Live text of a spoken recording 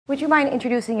Would you mind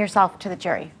introducing yourself to the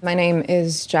jury? My name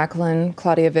is Jacqueline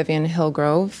Claudia Vivian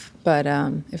Hillgrove, but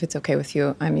if it's okay with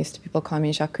you, I'm used to people calling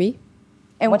me Jacques.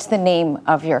 And what's the name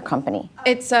of your company?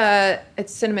 It's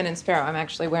Cinnamon and Sparrow. I'm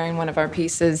actually wearing one of our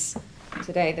pieces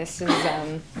today. This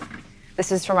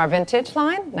is from our vintage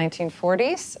line,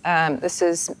 1940s. This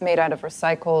is made out of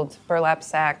recycled burlap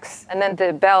sacks. And then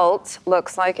the belt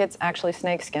looks like it's actually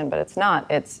snakeskin, but it's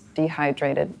not. It's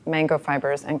dehydrated mango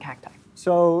fibers and cacti.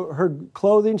 So her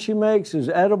clothing she makes is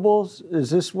edibles?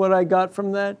 Is this what I got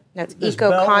from that? No, it's this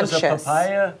eco-conscious. Belt is a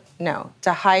papaya? No,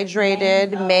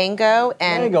 dehydrated mango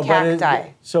and cacti.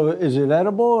 So is it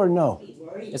edible or no?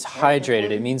 It's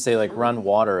hydrated. It means they like run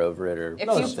water over it or if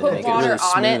you put water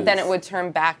on it, then it would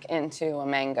turn back into a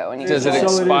mango. And does it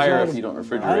expire if you don't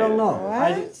refrigerate it? I don't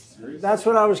know. That's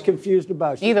what I was confused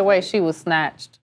about. Either way, she was snatched.